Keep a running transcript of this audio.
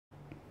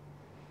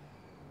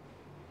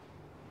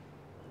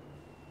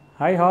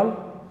Hi all,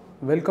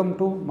 welcome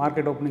to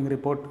market opening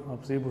report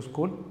of Zebu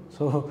school.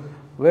 So,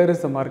 where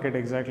is the market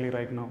exactly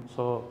right now?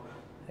 So,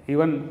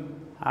 even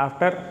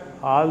after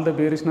all the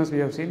bearishness we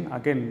have seen,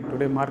 again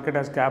today market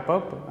has gap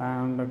up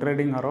and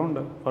trading around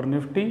for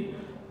Nifty,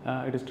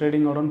 it is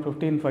trading around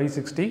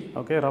 15,560,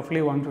 okay,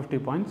 roughly 150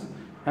 points,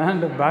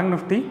 and Bank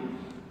Nifty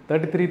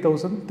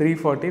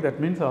 33,340, that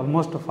means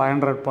almost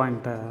 500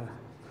 point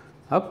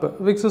up,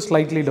 which is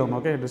slightly down,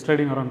 okay, it is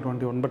trading around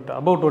 21, but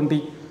above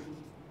 20,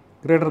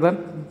 greater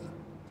than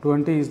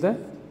 20 is the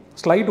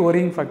slight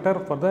worrying factor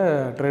for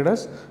the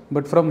traders,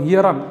 but from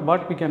here on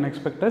what we can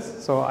expect is,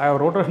 so I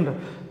have written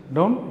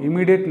down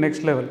immediate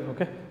next level,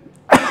 okay.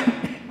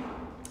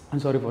 I'm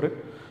sorry for it,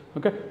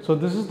 okay. So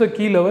this is the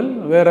key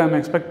level where I am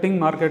expecting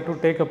market to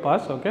take a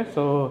pass, okay.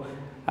 So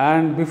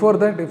and before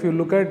that, if you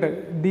look at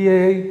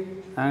DAI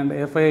and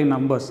FII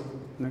numbers,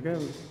 okay,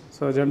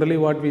 so generally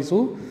what we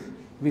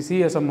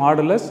see as a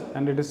modulus,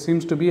 and it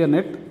seems to be a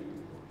net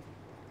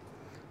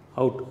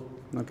out.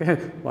 Okay,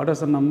 what is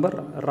the number?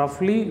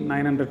 Roughly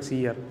 900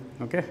 CR.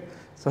 Okay,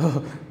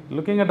 so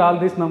looking at all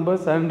these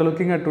numbers and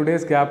looking at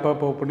today's gap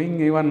up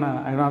opening, even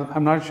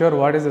I'm not sure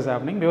what is this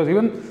happening, because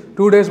even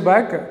 2 days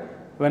back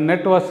when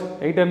net was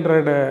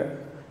 800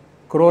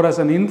 crore as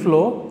an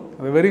inflow,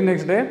 the very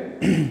next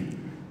day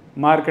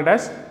market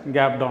has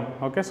gap down.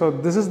 Okay, so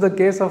this is the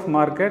case of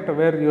market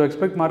where you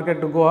expect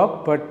market to go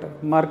up,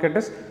 but market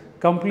is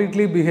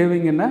completely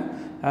behaving in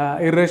a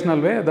irrational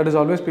way. That is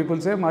always, people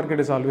say market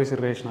is always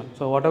irrational.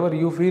 So whatever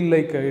you feel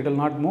like it will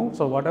not move,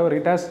 so whatever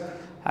it has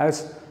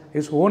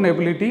its own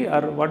ability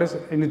or what is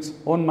in its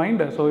own mind,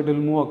 so it will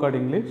move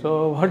accordingly.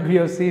 So what we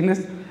have seen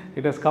is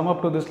it has come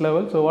up to this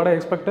level. So what I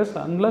expect is,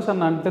 unless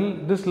and until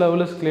this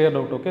level is cleared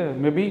out, okay,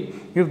 maybe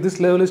if this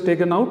level is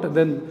taken out,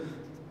 then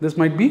this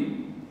might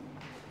be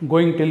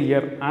going till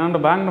here.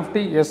 And Bank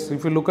Nifty, yes,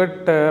 if you look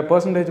at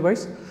percentage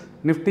wise,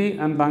 Nifty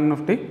and Bank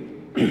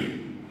Nifty,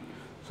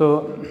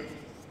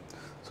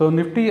 so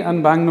Nifty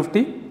and Bank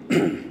Nifty,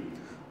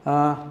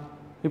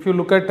 if you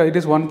look at it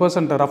is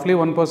 1%, roughly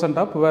 1%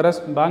 up, whereas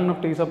Bank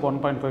Nifty is up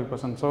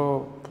 1.5%.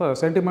 So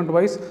sentiment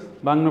wise,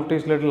 Bank Nifty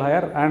is little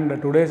higher,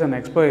 and today is an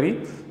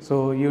expiry.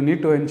 So you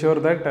need to ensure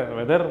that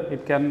whether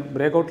it can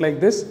break out like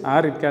this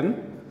or it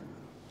can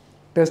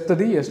test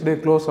the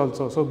yesterday close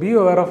also. So be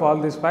aware of all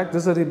these facts.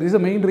 This is the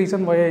main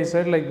reason why I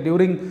said, like,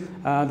 during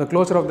the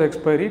closure of the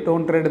expiry,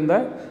 don't trade in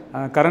the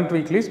current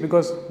weeklies,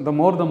 because the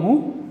more the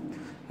move,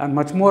 and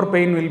much more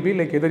pain will be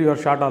like either you are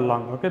short or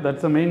long. Okay,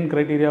 that's the main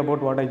criteria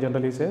about what I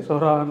generally say. So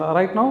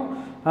right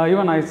now,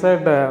 even I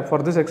said for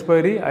this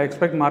expiry, I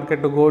expect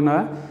market to go in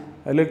a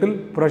little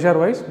pressure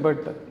wise,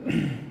 but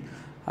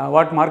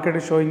what market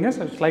is showing is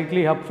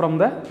slightly up from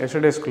the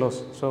yesterday's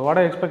close. So what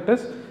I expect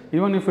is,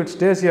 even if it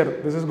stays here,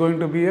 this is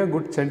going to be a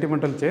good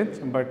sentimental change.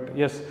 But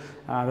yes,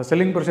 the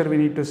selling pressure we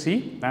need to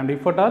see, and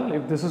if at all,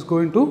 if this is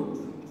going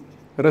to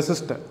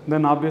resist,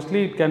 then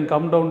obviously it can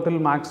come down till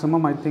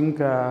maximum. I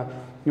think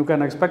you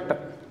can expect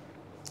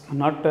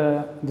not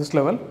this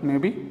level,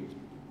 maybe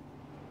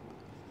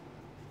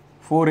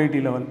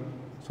 480 level.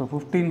 So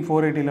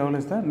 15,480 level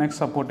is the next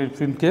support,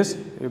 if in case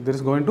if there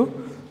is going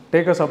to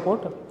take a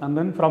support, and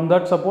then from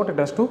that support it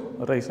has to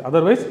rise.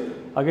 Otherwise,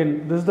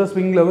 again, this is the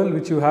swing level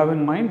which you have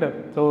in mind.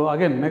 So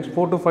again, next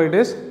 4 to 5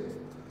 days,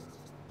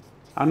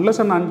 unless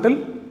and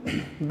until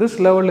this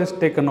level is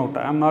taken out,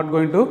 I am not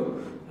going to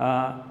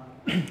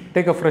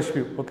take a fresh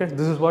view. Okay,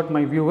 this is what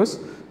my view is,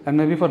 and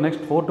maybe for next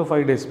 4 to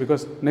 5 days,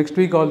 because next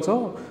week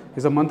also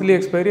is a monthly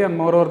expiry, and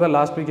moreover the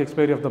last week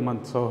expiry of the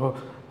month. So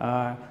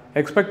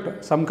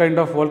expect some kind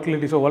of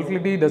volatility. So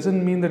volatility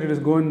doesn't mean that it is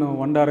going in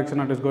one direction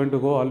and it is going to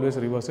go always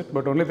reverse it,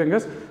 but only thing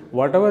is,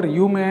 whatever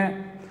you may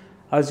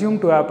assume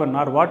to happen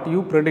or what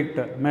you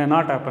predict may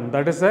not happen.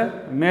 That is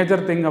a major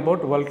thing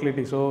about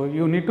volatility. So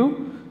you need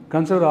to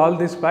consider all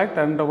this fact,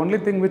 and the only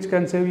thing which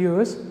can save you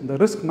is the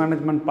risk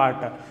management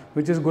part,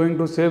 which is going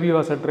to save you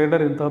as a trader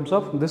in terms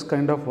of this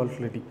kind of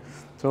volatility.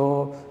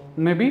 So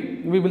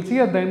maybe we will see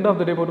at the end of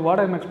the day, but what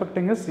I am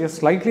expecting is, yes,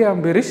 slightly I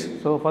am bearish.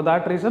 So for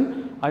that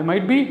reason, I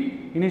might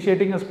be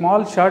initiating a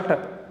small short,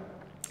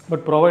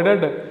 but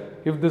provided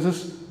if this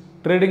is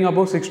trading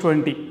above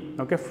 620,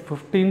 okay,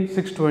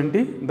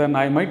 15,620, then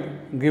I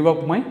might give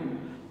up my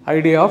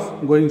idea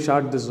of going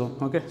short this zone.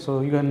 Okay,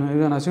 so you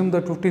can assume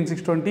that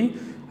 15,620,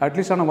 at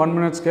least on a 1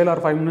 minute scale or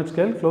 5 minute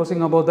scale,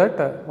 closing above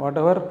that,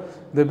 whatever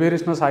the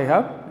bearishness I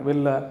have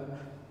will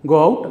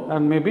go out,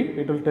 and maybe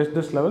it will test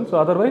this level. So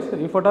otherwise,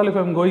 if at all, if I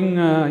am going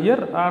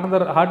here,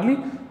 another hardly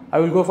I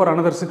will go for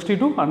another 60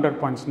 to 100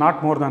 points,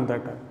 not more than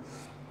that.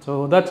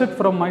 So that's it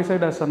from my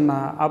side as an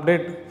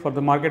update for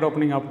the market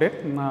opening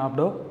update.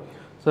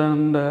 So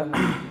and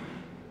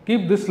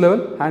keep this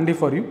level handy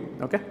for you.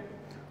 Okay,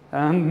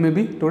 and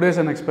maybe today is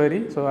an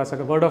expiry. So as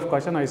a word of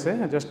caution, I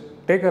say just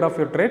take care of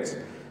your trades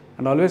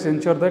and always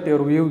ensure that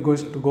your view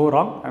goes to go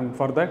wrong, and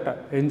for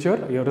that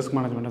ensure your risk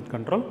management and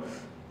control.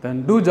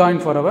 Then do join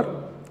for our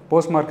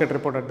post market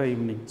report at the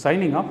evening.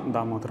 Signing off,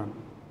 Damodharan.